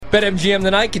BetMGM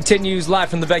Tonight continues live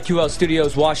from the BetQL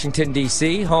Studios, Washington,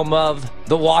 D.C., home of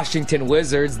the Washington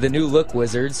Wizards, the new look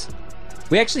Wizards.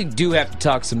 We actually do have to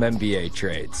talk some NBA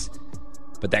trades,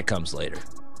 but that comes later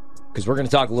because we're going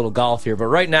to talk a little golf here. But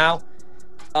right now,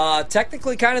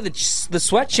 technically kind of the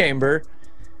sweat chamber,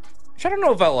 which I don't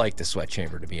know if I like the sweat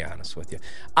chamber, to be honest with you.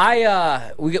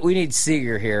 We need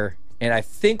Seager here, and I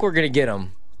think we're going to get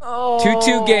him.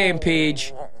 2-2 game,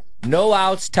 Peach. No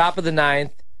outs, top of the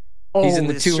ninth. He's in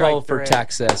the 2-hole for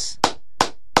Texas.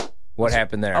 What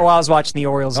happened there? Oh, I was watching the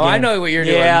Orioles game. I know what you're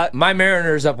doing. My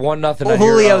Mariners up 1-0 on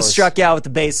Julio struck out with the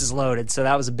bases loaded, so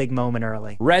that was a big moment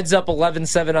early. Reds up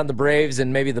 11-7 on the Braves,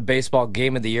 and maybe the baseball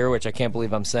game of the year, which I can't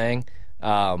believe I'm saying.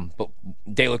 But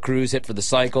De La Cruz hit for the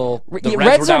cycle. The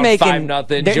Reds were down 5-0.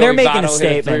 They're making a hit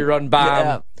statement. a 3-run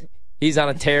bomb. Yeah. He's on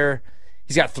a tear.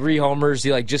 He's got 3 homers.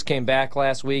 He just came back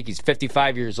last week. He's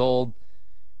 55 years old.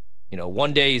 You know,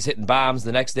 one day he's hitting bombs.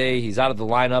 The next day he's out of the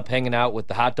lineup hanging out with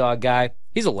the hot dog guy.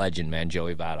 He's a legend, man,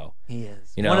 Joey Votto. He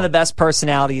is. One of the best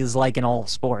personalities in all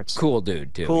sports. Cool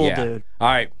dude, too. Cool dude. All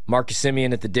right, Marcus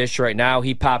Semien at the dish right now.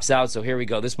 He pops out, so here we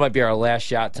go. This might be our last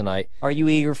shot tonight. Are you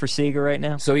eager for Seager right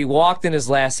now? So he walked in his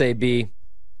last AB.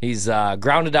 He's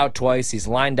grounded out twice. He's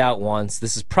lined out once.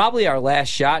 This is probably our last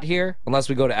shot here, unless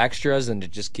we go to extras and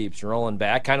it just keeps rolling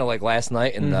back, kind of like last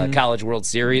night in the College World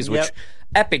Series, which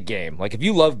epic game. Like, if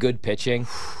you love good pitching.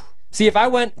 See, if I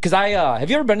went, because have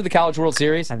you ever been to the College World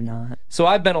Series? I've not. So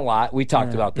I've been a lot. We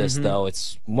talked about this, though.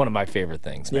 It's one of my favorite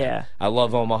things, man. Yeah. I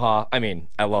love Omaha. I mean,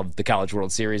 I love the College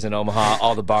World Series in Omaha,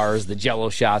 all the bars, the Jell-O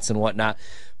shots and whatnot.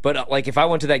 But, if I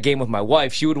went to that game with my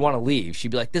wife, she would want to leave.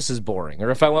 She'd be like, this is boring.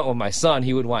 Or if I went with my son,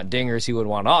 he would want dingers. He would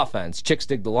want offense. Chicks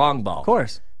dig the long ball. Of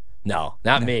course. No,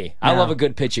 not me. No. I love a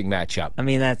good pitching matchup. I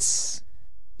mean, that's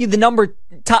the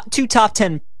top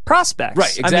 10 prospects.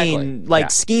 Right, exactly. I mean,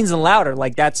 Skeens and Louder,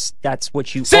 that's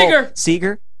what you... Seager!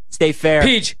 Seager, stay fair.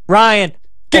 Peach. Ryan.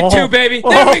 Get 2, baby.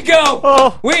 There we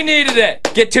go. We needed it.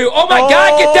 Get 2. Oh, my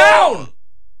God, get down.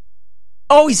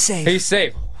 Oh, he's safe. He's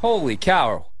safe. Holy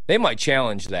cow. They might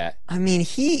challenge that. I mean,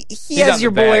 he has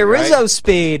your boy Rizzo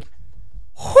speed.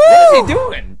 What is he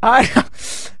doing?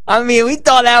 I mean, we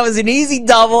thought that was an easy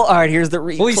double. All right, here's the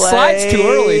replay. Well, he slides too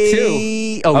early,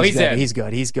 too. Oh, he's good. He's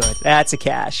good. He's good. That's a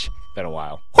cash. Been a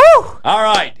while. Woo! All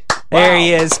right. There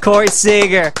he is, Corey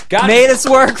Seager. Made us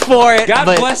work for it. God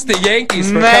bless the Yankees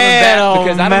for coming back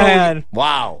because I don't know.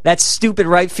 Wow. That stupid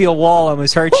right field wall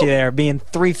almost hurt you there, being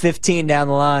 315 down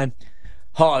the line.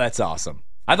 Oh, that's awesome.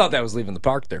 I thought that was leaving the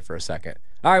park there for a second.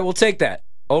 All right, we'll take that.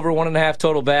 Over 1.5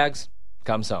 total bags.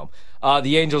 Comes home.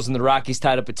 The Angels and the Rockies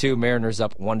tied up at 2. Mariners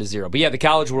up 1-0. But yeah, the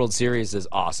College World Series is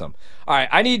awesome. All right,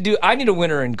 I need a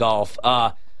winner in golf.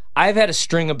 I've had a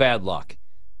string of bad luck.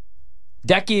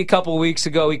 Decky a couple weeks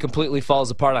ago, he completely falls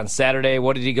apart on Saturday.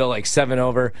 What did he go, 7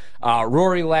 over?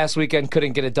 Rory last weekend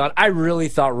couldn't get it done. I really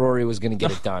thought Rory was going to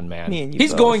get it done, man.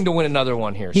 He's going to win another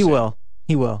one here soon.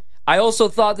 He will. I also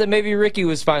thought that maybe Ricky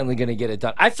was finally going to get it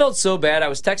done. I felt so bad. I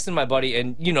was texting my buddy,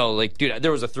 and, dude,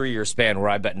 there was a 3-year span where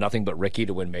I bet nothing but Ricky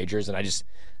to win majors, and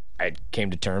I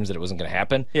came to terms that it wasn't going to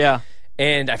happen. Yeah.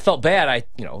 And I felt bad. I,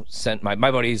 sent my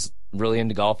buddy's really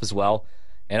into golf as well,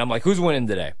 and I'm like, who's winning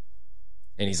today?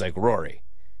 And he's like, Rory.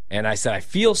 And I said, I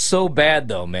feel so bad,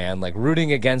 though, man,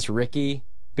 rooting against Ricky,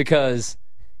 because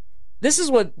this is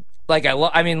what...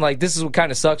 this is what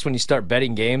kind of sucks when you start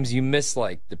betting games. You miss,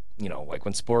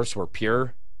 when sports were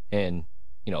pure and,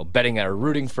 betting or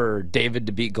rooting for David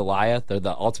to beat Goliath. They're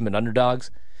the ultimate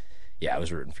underdogs. Yeah, I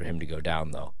was rooting for him to go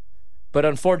down, though. But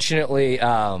unfortunately,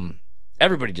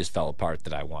 everybody just fell apart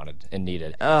that I wanted and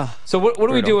needed. So what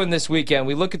are we doing this weekend?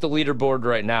 We look at the leaderboard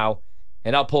right now,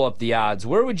 and I'll pull up the odds.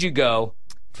 Where would you go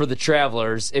for the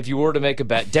Travelers if you were to make a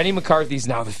bet? Denny McCarthy's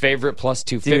now the favorite, plus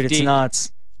 250. Dude, it's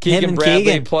nuts. Keegan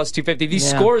Bradley plus 250. These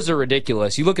scores are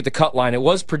ridiculous. You look at the cut line. It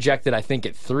was projected, I think,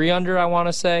 at 3 under, I want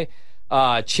to say.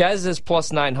 Ches is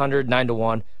plus 900,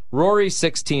 9-1. Rory,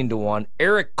 16-1.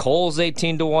 Eric Cole's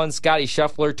 18-1. Scotty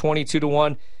Scheffler,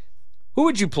 22-1. Who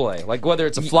would you play? Whether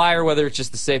it's a flyer, whether it's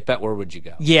just a safe bet, where would you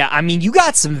go? Yeah, I mean, you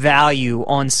got some value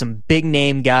on some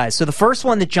big-name guys. So the first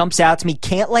one that jumps out to me,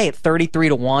 Cantlay at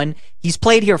 33-1. He's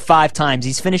played here 5 times.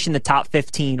 He's finished in the top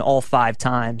 15 all 5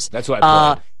 times. That's what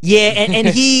I played. Yeah, and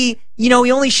he, he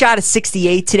only shot a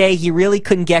 68 today. He really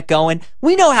couldn't get going.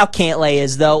 We know how Cantlay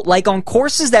is, though. On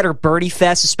courses that are birdie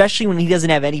fest, especially when he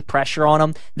doesn't have any pressure on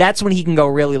him, that's when he can go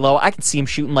really low. I can see him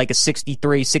shooting a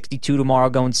 63, 62 tomorrow,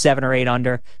 going 7 or 8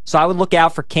 under. So I would look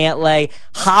out for Cantlay.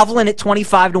 Hovland at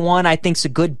 25-1, I think is a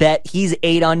good bet. He's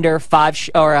 8 under,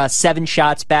 7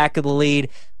 shots back of the lead.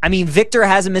 I mean, Victor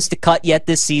hasn't missed a cut yet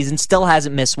this season, still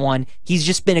hasn't missed one. He's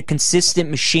just been a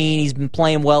consistent machine. He's been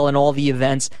playing well in all the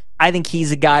events. I think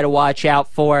he's a guy to watch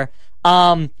out for.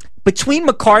 Between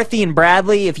McCarthy and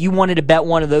Bradley, if you wanted to bet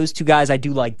one of those two guys, I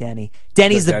do like Denny.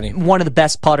 Denny's one of the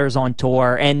best putters on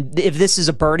tour, and if this is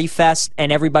a birdie fest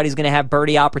and everybody's going to have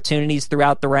birdie opportunities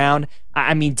throughout the round,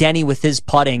 I mean, Denny with his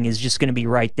putting is just going to be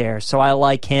right there, so I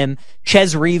like him.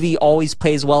 Ches Reavie always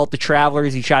plays well at the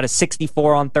Travelers. He shot a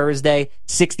 64 on Thursday,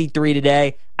 63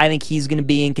 today. I think he's going to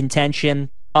be in contention.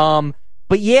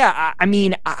 But yeah, I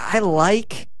mean, I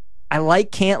like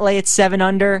Cantlay at 7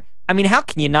 under. I mean, how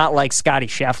can you not like Scotty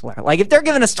Scheffler? Like, if they're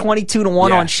giving us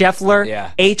 22-1 on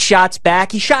Scheffler, 8 shots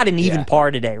back, he shot an even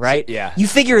par today, right? Yeah. You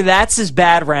figure that's his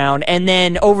bad round, and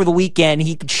then over the weekend,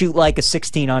 he could shoot like a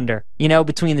 16 under,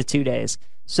 between the 2 days.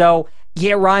 So,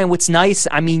 yeah, Ryan, what's nice,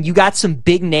 I mean, you got some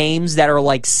big names that are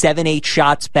like 7, 8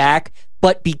 shots back,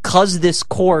 but because this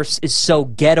course is so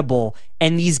gettable,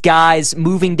 and these guys,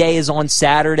 moving day is on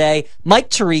Saturday, Mike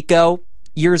Tirico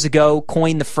years ago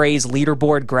coined the phrase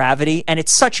leaderboard gravity, and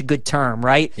it's such a good term,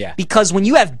 right? Yeah. Because when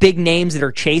you have big names that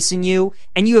are chasing you,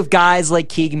 and you have guys like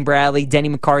Keegan Bradley, Denny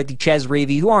McCarthy, Ches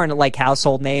Reavie, who aren't like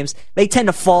household names, they tend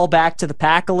to fall back to the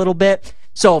pack a little bit.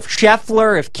 So if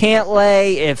Scheffler, if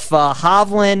Cantlay, if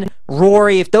Hovland,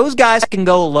 Rory, if those guys can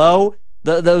go low,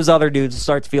 those other dudes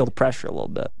start to feel the pressure a little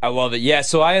bit. I love it. Yeah,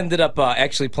 so I ended up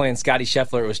actually playing Scotty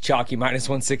Scheffler. It was chalky minus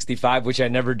 165, which I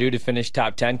never do to finish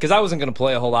top 10 because I wasn't going to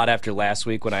play a whole lot after last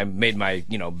week when I made my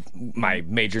my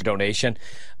major donation.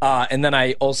 And then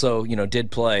I also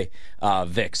did play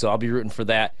Vic, so I'll be rooting for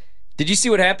that. Did you see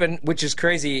what happened, which is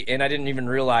crazy, and I didn't even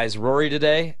realize Rory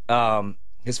today,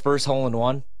 his first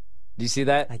hole-in-one? Did you see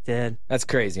that? I did. That's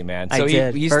crazy, man. So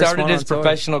did. he started his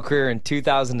professional career in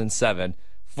 2007.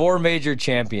 4 major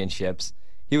championships.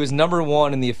 He was number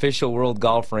 1 in the official world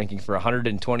golf ranking for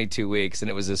 122 weeks, and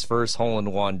it was his first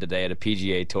hole-in-one today at a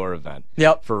PGA Tour event.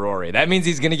 Yep. For Rory. That means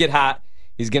he's going to get hot.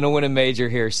 He's going to win a major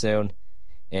here soon,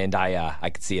 and I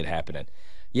could see it happening.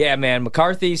 Yeah, man,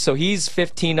 McCarthy, so he's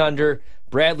 15 under,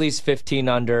 Bradley's 15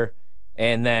 under,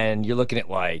 and then you're looking at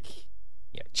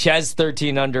Ches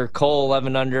 13 under, Cole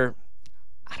 11 under.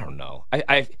 I don't know.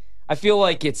 I feel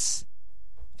like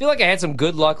I had some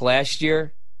good luck last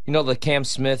year. The Cam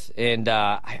Smith, and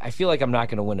I feel like I'm not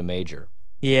going to win a major.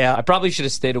 Yeah. I probably should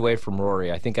have stayed away from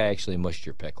Rory. I think I actually mushed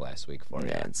your pick last week for you.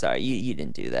 Yeah, sorry, you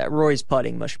didn't do that. Rory's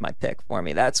putting mushed my pick for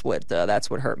me. That's what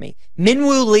hurt me.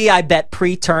 Minwoo Lee, I bet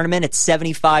pre-tournament at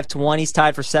 75-1. He's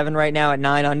tied for 7 right now at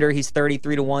 9 under. He's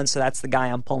 33-1, so that's the guy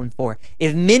I'm pulling for.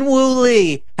 If Minwoo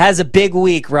Lee has a big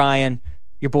week, Ryan,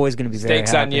 your boy's going to be very happy.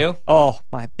 Stakes on you? Oh,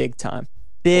 my big time.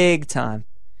 Big time.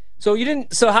 So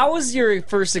So how was your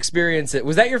first experience?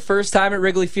 Was that your first time at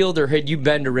Wrigley Field, or had you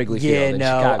been to Wrigley Field in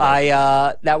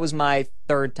Chicago? That was my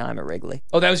 3rd time at Wrigley.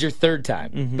 Oh, that was your 3rd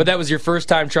time. Mm-hmm. But that was your first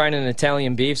time trying an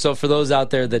Italian beef. So for those out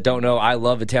there that don't know, I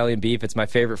love Italian beef. It's my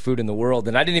favorite food in the world.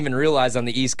 And I didn't even realize on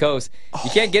the East Coast,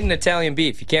 you can't get an Italian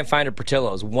beef. You can't find a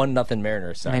Portillo's. 1-0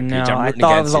 Mariners. Sorry, I know. Peach, I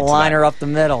thought it was a liner up the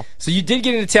middle. So you did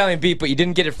get an Italian beef, but you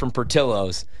didn't get it from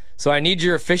Portillo's. So I need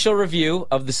your official review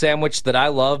of the sandwich that I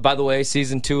love. By the way,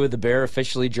 Season 2 of The Bear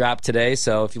officially dropped today.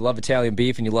 So if you love Italian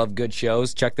beef and you love good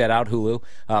shows, check that out, Hulu.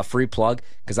 Free plug,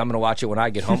 because I'm going to watch it when I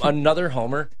get home. Another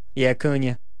homer. Yeah,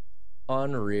 Cunha.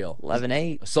 Unreal.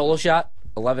 11-8. A solo shot,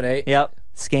 11-8. Yep.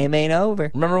 This game ain't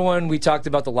over. Remember when we talked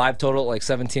about the live total at like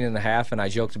 17.5 and I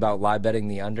joked about live betting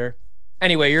the under?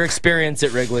 Anyway, your experience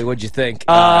at Wrigley, what'd you think?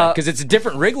 Because it's a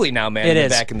different Wrigley now, man, than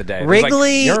back in the day.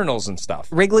 Wrigley, like urinals and stuff.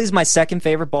 Wrigley's my 2nd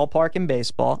favorite ballpark in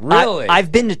baseball. Really?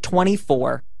 I've been to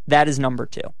 24. That is number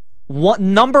 2.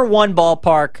 Number 1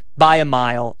 ballpark by a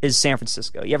mile is San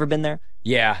Francisco. You ever been there?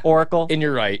 Yeah. Oracle? And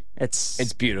you're right.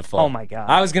 It's beautiful. Oh, my God.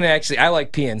 I was going to I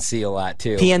like PNC a lot,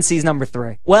 too. PNC's number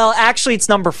 3. Well, actually, it's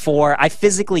number 4. I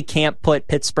physically can't put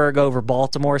Pittsburgh over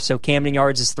Baltimore, so Camden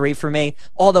Yards is 3 for me,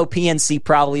 although PNC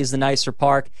probably is the nicer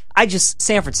park.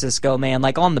 San Francisco, man,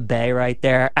 like on the bay right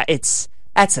there,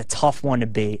 that's a tough one to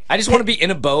beat. I just want to be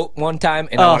in a boat one time,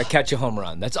 and I want to catch a home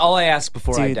run. That's all I ask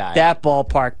before I die. That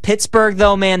ballpark. Pittsburgh,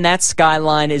 though, man, that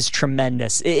skyline is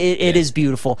tremendous. It is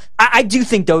beautiful. I do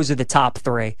think those are the top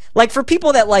 3. Like, for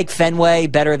people that like Fenway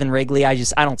better than Wrigley, I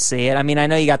don't see it. I mean, I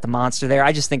know you got the monster there.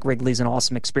 I just think Wrigley's an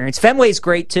awesome experience. Fenway's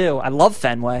great, too. I love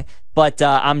Fenway. But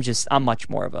I'm much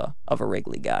more of a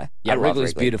Wrigley guy. Yeah,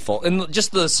 Wrigley's beautiful, and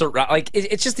just the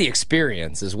it's just the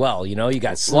experience as well. You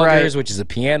got Sluggers, which is a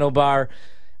piano bar.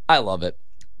 I love it.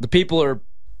 The people are,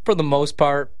 for the most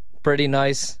part, pretty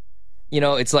nice.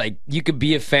 It's like you could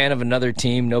be a fan of another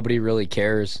team. Nobody really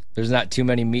cares. There's not too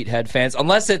many meathead fans,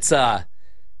 unless it's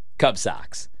Cub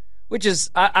Sox, which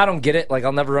is I don't get it. Like,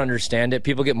 I'll never understand it.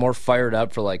 People get more fired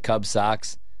up for like Cub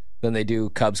Sox than they do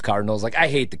Cubs Cardinals. Like, I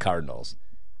hate the Cardinals.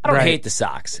 I don't Right. hate the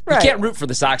Sox. Right. You can't root for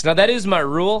the Sox. Now, that is my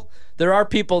rule. There are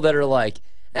people that are like,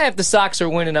 if the Sox are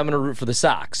winning, I'm going to root for the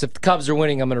Sox. If the Cubs are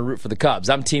winning, I'm going to root for the Cubs.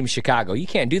 I'm Team Chicago. You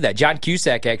can't do that. John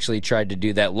Cusack actually tried to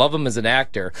do that. Love him as an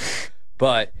actor,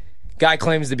 but guy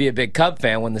claims to be a big Cub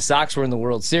fan. When the Sox were in the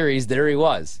World Series, there he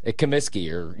was at Comiskey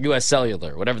or U.S.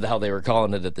 Cellular, whatever the hell they were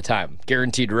calling it at the time.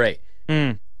 Guaranteed rate.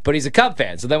 But he's a Cub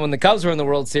fan. So then when the Cubs were in the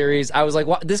World Series, I was like,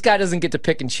 this guy doesn't get to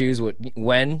pick and choose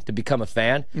when to become a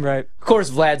fan. Right. Of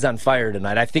course, Vlad's on fire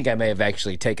tonight. I think I may have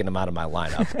actually taken him out of my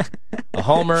lineup. A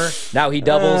homer. Now he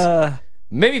doubles.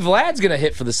 Maybe Vlad's going to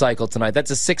hit for the cycle tonight.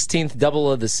 That's a 16th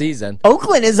double of the season.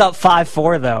 Oakland is up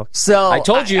 5-4 though. So I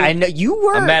told you. I know you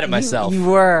were. I'm mad at myself. You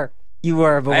were. But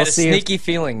I we'll had a see if sneaky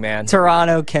feeling, man.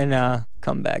 Toronto can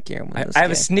come back here and win this I have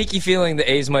game. a sneaky feeling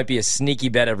the A's might be a sneaky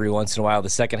bet every once in a while the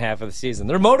second half of the season.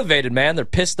 They're motivated, man. They're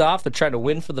pissed off. They're trying to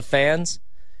win for the fans.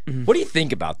 What do you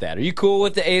think about that? Are you cool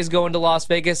with the A's going to Las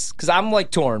Vegas? Because I'm like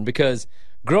torn because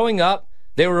growing up,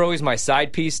 they were always my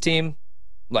side piece team.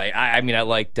 Like I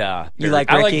liked. You like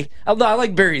Ricky? I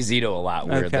like Barry Zito a lot.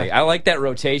 Weirdly, Okay. I like that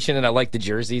rotation, and I like the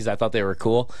jerseys. I thought they were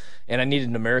cool, and I needed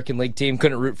an American League team.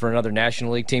 Couldn't root for another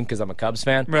National League team because I'm a Cubs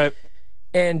fan. Right.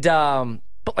 And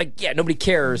but nobody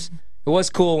cares. It was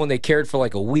cool when they cared for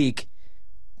like a week,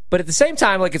 but at the same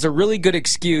time, like it's a really good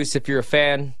excuse if you're a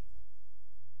fan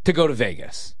to go to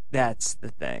Vegas That's the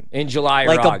thing. in July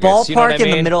Like or a August. ballpark You know what I in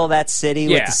the mean? middle of that city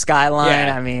with the skyline.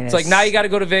 Yeah. I mean, it's like now you got to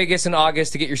go to Vegas in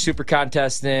August to get your super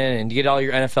contest in and to get all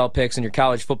your NFL picks and your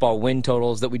college football win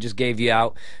totals that we just gave you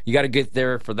out. You got to get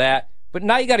there for that. But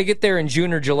now you got to get there in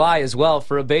June or July as well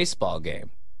for a baseball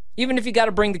game. Even if you got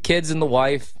to bring the kids and the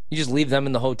wife, you just leave them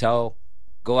in the hotel,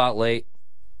 go out late,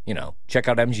 check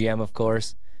out MGM, of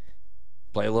course,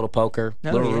 play a little poker,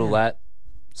 little roulette,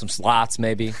 some slots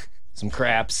maybe, some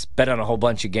craps, bet on a whole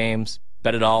bunch of games,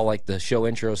 bet it all like the show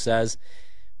intro says.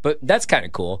 But that's kind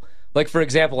of cool. Like, for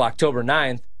example, October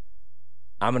 9th,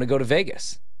 I'm going to go to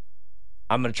Vegas.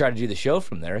 I'm going to try to do the show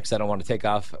from there because I don't want to take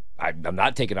off. I'm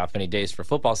not taking off any days for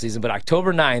football season, but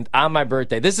October 9th, on my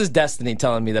birthday, this is destiny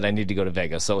telling me that I need to go to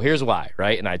Vegas. So here's why,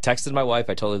 right? And I texted my wife.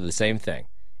 I told her the same thing.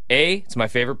 A, it's my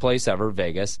favorite place ever,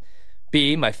 Vegas.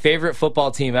 B, my favorite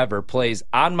football team ever plays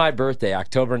on my birthday,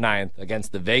 October 9th,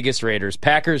 against the Vegas Raiders,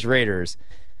 Packers-Raiders.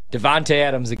 Devontae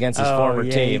Adams against his former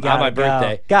team on my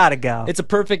birthday. Gotta go. It's a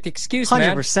perfect excuse,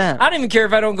 man. 100%. I don't even care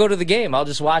if I don't go to the game. I'll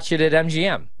just watch it at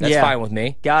MGM. That's fine with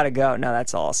me. Gotta go. No,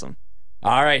 that's awesome.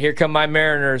 All right, here come my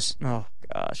Mariners. Oh,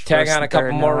 gosh. Tag First on a and couple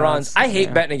third, more no runs. runs. I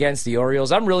hate betting against the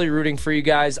Orioles. I'm really rooting for you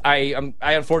guys. I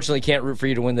unfortunately can't root for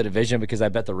you to win the division because I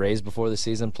bet the Rays before the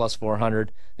season plus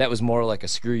 400. That was more like a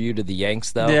screw you to the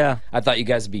Yanks, though. Yeah. I thought you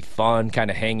guys would be fun,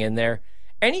 kind of hang in there.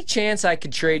 Any chance I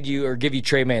could trade you or give you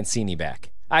Trey Mancini back?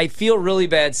 I feel really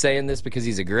bad saying this because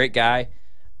he's a great guy.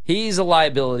 He's a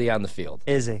liability on the field.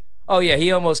 Is he? Oh, yeah,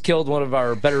 he almost killed one of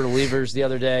our better relievers the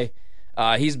other day.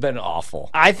 He's been awful.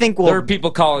 I think There are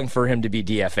people calling for him to be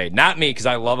DFA'd. Not me, because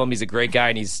I love him. He's a great guy,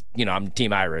 and he's, I'm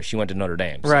Team Irish. He went to Notre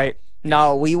Dame. So. Right.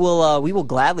 No, we will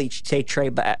gladly take Trey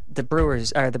back. The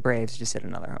Braves just hit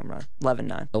another home run.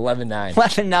 11-9. 11-9.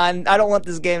 11-9. I don't want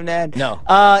this game to end. No.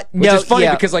 Which is funny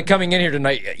because, coming in here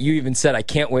tonight, you even said, I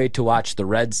can't wait to watch the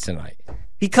Reds tonight.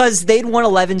 Because they'd won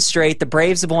 11 straight. The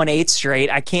Braves have won 8 straight.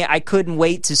 I couldn't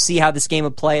wait to see how this game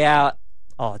would play out.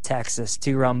 Oh, Texas,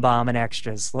 2-run bomb and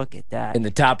extras. Look at that. In the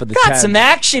top of the Got 10. some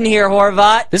action here,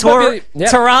 Horvat. This might be,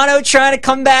 Toronto trying to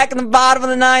come back in the bottom of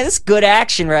the 9th. This is good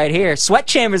action right here. Sweat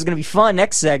Chamber is going to be fun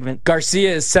next segment.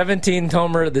 Garcia is 17th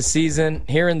homer of the season.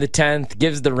 Here in the 10th,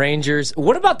 gives the Rangers.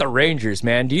 What about the Rangers,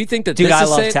 man? Do you think that Dude, this I is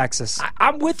love it? Texas.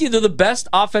 I'm with you. They're the best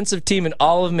offensive team in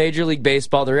all of Major League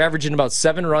Baseball. They're averaging about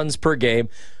 7 runs per game.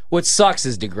 What sucks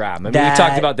is DeGrom. I mean, we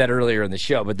talked about that earlier in the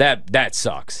show, but that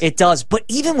sucks. It does. But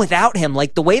even without him,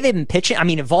 like the way they've been pitching, I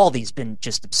mean, Evaldi's been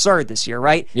just absurd this year,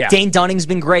 right? Yeah. Dane Dunning's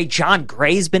been great. John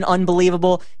Gray's been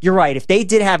unbelievable. You're right. If they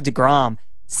did have DeGrom,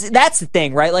 that's the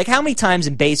thing, right? Like, how many times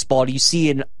in baseball do you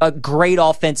see a great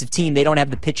offensive team, they don't have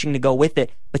the pitching to go with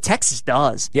it? But Texas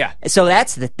does. Yeah. So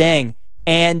that's the thing.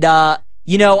 And, I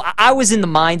was in the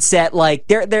mindset, like,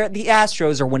 the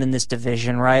Astros are winning this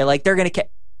division, right? Like, they're going to...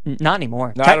 Not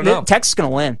anymore. No, I don't know. Texas is going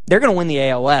to win. They're going to win the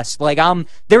AL West. Like,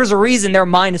 there's a reason they're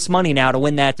minus money now to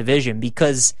win that division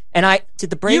because, did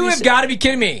the Braves... You have got to be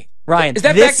kidding me. Ryan, Is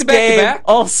that this back-to-back to game, back?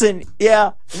 Olsen,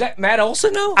 yeah. Is that Matt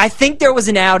Olson now? I think there was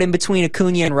an out in between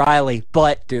Acuna and Riley,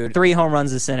 but Dude. 3 home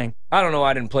runs this inning. I don't know why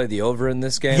I didn't play the over in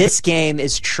this game. This game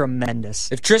is tremendous.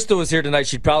 If Trista was here tonight,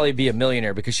 she'd probably be a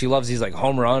millionaire because she loves these like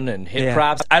home run and hit Yeah.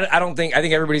 props. I think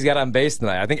everybody's got on base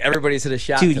tonight. I think everybody's hit a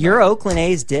shot. Dude, tonight. your Oakland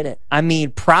A's did it. I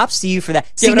mean, props to you for that.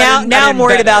 See, but I now didn't- I I'm didn't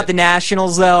worried bet about it. the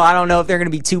Nationals, though. I don't know if they're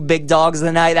going to be 2 big dogs of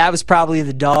the night. That was probably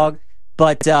the dog.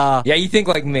 But, Yeah, you think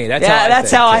like me. That's yeah, how I that's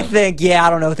think, how I too. think. Yeah,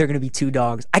 I don't know if they're going to be 2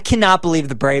 dogs. I cannot believe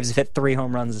the Braves have hit 3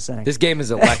 home runs this inning. This game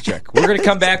is electric. We're going to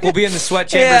come back. We'll be in the sweat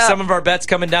chamber. Yeah. Some of our bets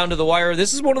coming down to the wire.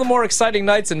 This is one of the more exciting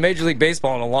nights in Major League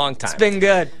Baseball in a long time. It's been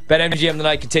good. BetMGM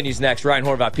tonight continues next. Ryan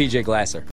Horvath, PJ Glasser.